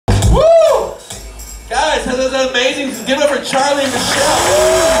That's amazing. Give it up for Charlie and Michelle.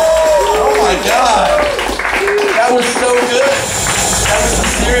 Oh my God. That was so good. That was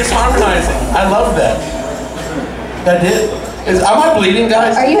some serious harmonizing. I love that. That did. Am I bleeding,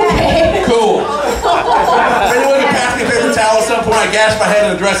 guys? Are you okay? Cool. If anyone can pass me a paper towel at some point, I gash my head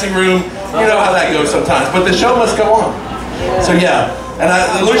in the dressing room. You know how that goes sometimes. But the show must go on. So yeah. And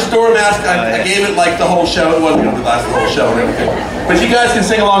the Luchadora mask, I gave it like the whole show. It wasn't going to last the whole show and everything. But you guys can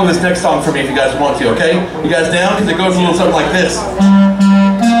sing along with this next song for me if you guys want to, okay? You guys down? Because it goes a little something like this.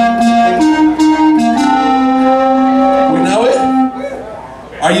 We know it?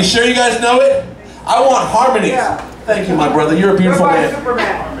 Are you sure you guys know it? I want harmonies. Yeah. Thank you, my brother. You're a beautiful man.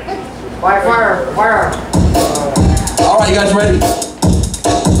 By fire, fire. All right, you guys ready?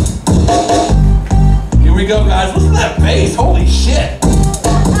 Here we go, guys. Listen to that bass. Holy shit.